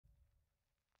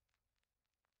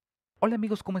Hola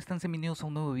amigos, ¿cómo están? Bienvenidos a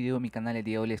un nuevo video de mi canal. El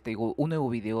día de hoy les traigo un nuevo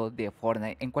video de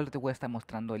Fortnite, en cual te voy a estar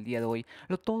mostrando el día de hoy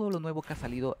todo lo nuevo que ha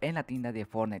salido en la tienda de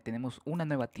Fortnite. Tenemos una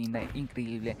nueva tienda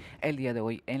increíble el día de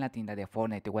hoy en la tienda de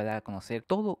Fortnite. Te voy a dar a conocer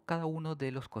cada uno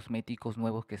de los cosméticos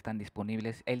nuevos que están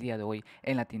disponibles el día de hoy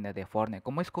en la tienda de Fortnite.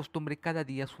 Como es costumbre, cada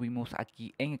día subimos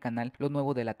aquí en el canal lo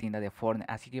nuevo de la tienda de Fortnite,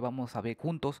 así que vamos a ver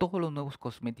juntos todos los nuevos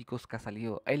cosméticos que ha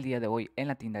salido el día de hoy en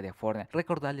la tienda de Fortnite.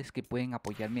 Recordarles que pueden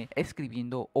apoyarme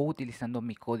escribiendo o utilizando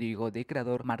mi código de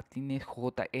creador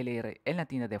Martinezjlr en la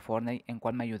tienda de Fortnite, en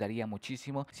cual me ayudaría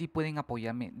muchísimo si pueden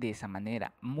apoyarme de esa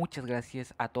manera. Muchas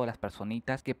gracias a todas las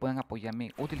personitas que puedan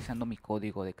apoyarme utilizando mi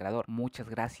código de creador. Muchas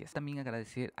gracias. También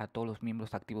agradecer a todos los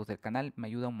miembros activos del canal, me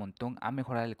ayuda un montón a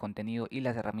mejorar el contenido y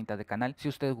las herramientas del canal. Si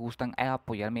ustedes gustan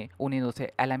apoyarme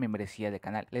uniéndose a la membresía del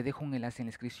canal, les dejo un enlace en la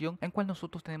descripción, en cual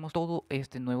nosotros tenemos todo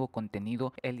este nuevo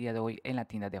contenido el día de hoy en la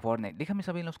tienda de Fortnite. Déjame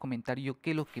saber en los comentarios qué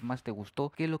es lo que más te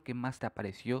gustó, qué es lo que más te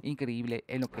pareció increíble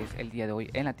en lo que es el día de hoy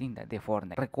en la tienda de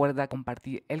Fortnite. Recuerda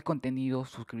compartir el contenido,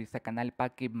 suscribirse al canal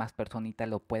para que más personitas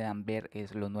lo puedan ver, que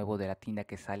es lo nuevo de la tienda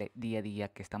que sale día a día,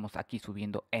 que estamos aquí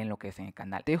subiendo en lo que es en el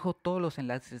canal. Te dejo todos los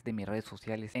enlaces de mis redes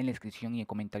sociales en la descripción y en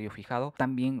comentario fijado,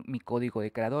 también mi código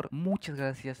de creador. Muchas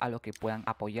gracias a los que puedan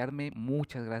apoyarme,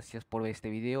 muchas gracias por ver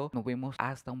este video. Nos vemos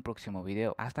hasta un próximo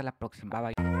video, hasta la próxima,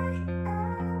 bye bye.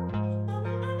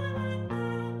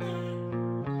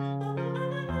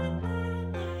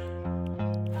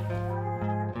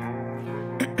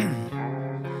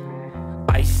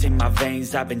 In my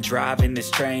veins, I've been driving this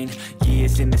train.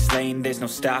 Years in this lane, there's no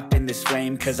stopping this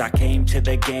flame. Cause I came to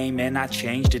the game and I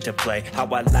changed it to play how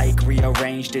I like,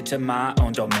 rearranged it to my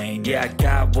own domain. Yeah, I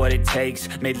got what it takes,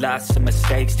 made lots of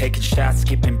mistakes, taking shots,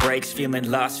 skipping breaks,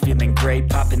 feeling lost, feeling great,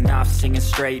 popping off, singing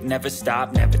straight, never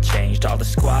stopped, never changed. All the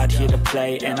squad here to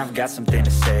play and I've got something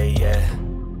to say, yeah.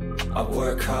 I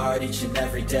work hard each and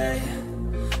every day,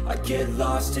 I get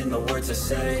lost in the words I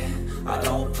say. I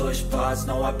don't push pause,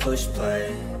 no I push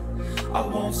play. I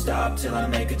won't stop till I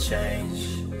make a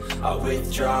change. I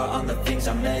withdraw on the things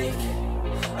I make.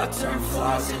 I turn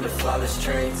flaws into flawless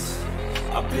traits.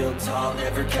 I build tall,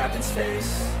 never capped in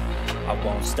space. I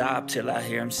won't stop till I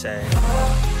hear him say,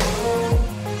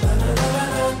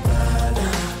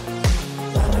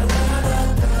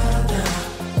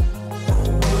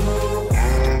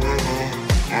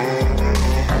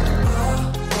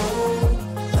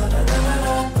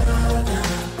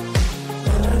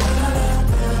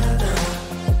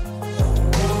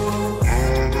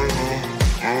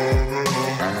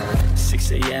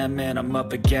 and I'm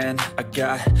up again. I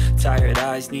got tired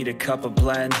eyes, need a cup of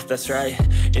blend. That's right,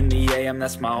 in the AM,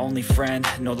 that's my only friend.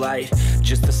 No light,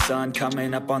 just the sun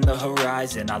coming up on the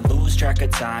horizon. I lose track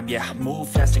of time, yeah, I move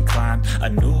fast and climb a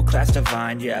new class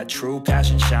divine, yeah, true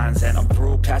passion shines. And I'm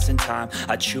through passing time,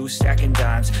 I choose stacking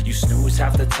dimes. You snooze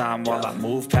half the time while I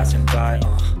move passing by.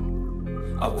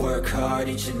 I work hard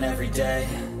each and every day,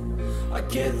 I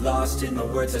get lost in the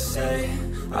words I say.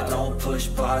 I don't push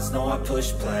pause, no I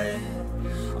push play.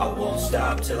 I won't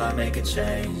stop till I make a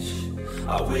change.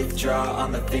 I withdraw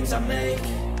on the things I make.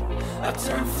 I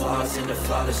turn flaws into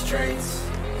flawless traits.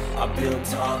 I build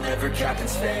tall, never capped in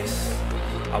space.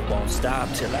 I won't stop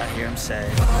till I hear him say,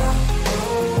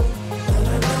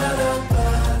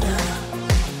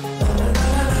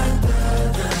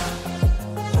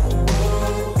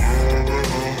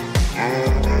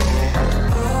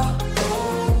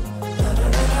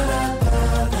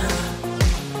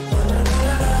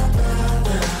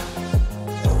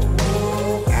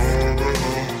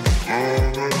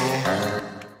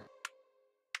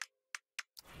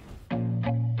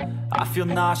 I feel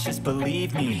nauseous,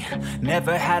 believe me.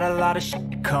 Never had a lot of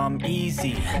shit come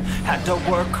easy. Had to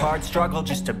work hard, struggle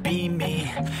just to be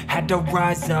me. Had to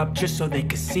rise up just so they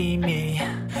could see me.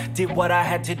 Did what I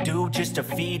had to do just to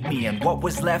feed me. And what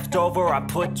was left over I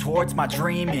put towards my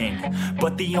dreaming.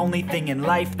 But the only thing in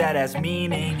life that has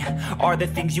meaning are the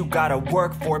things you gotta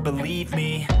work for, believe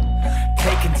me.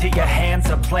 Take into your hands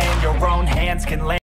a plan your own hands can land.